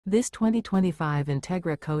This 2025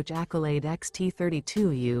 Entegra Coach Accolade XT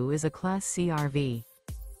 32U is a Class C RV.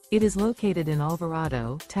 It is located in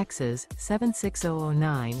Alvarado, Texas,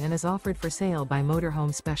 76009 and is offered for sale by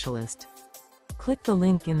Motorhome Specialist. Click the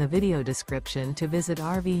link in the video description to visit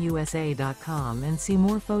RVUSA.com and see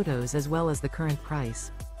more photos as well as the current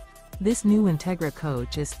price. This new Entegra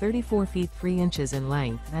Coach is 34 feet 3 inches in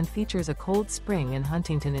length and features a Cold Spring and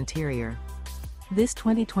Huntington interior. This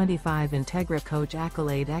 2025 Entegra Coach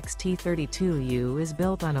Accolade XT 32U is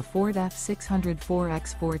built on a Ford F600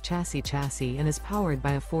 4x4 chassis and is powered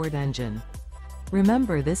by a Ford engine.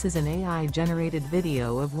 Remember, this is an AI-generated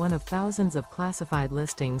video of one of thousands of classified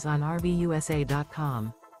listings on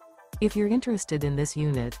RVUSA.com. If you're interested in this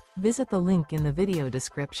unit, visit the link in the video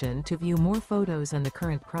description to view more photos and the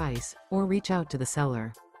current price, or reach out to the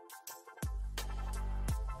seller.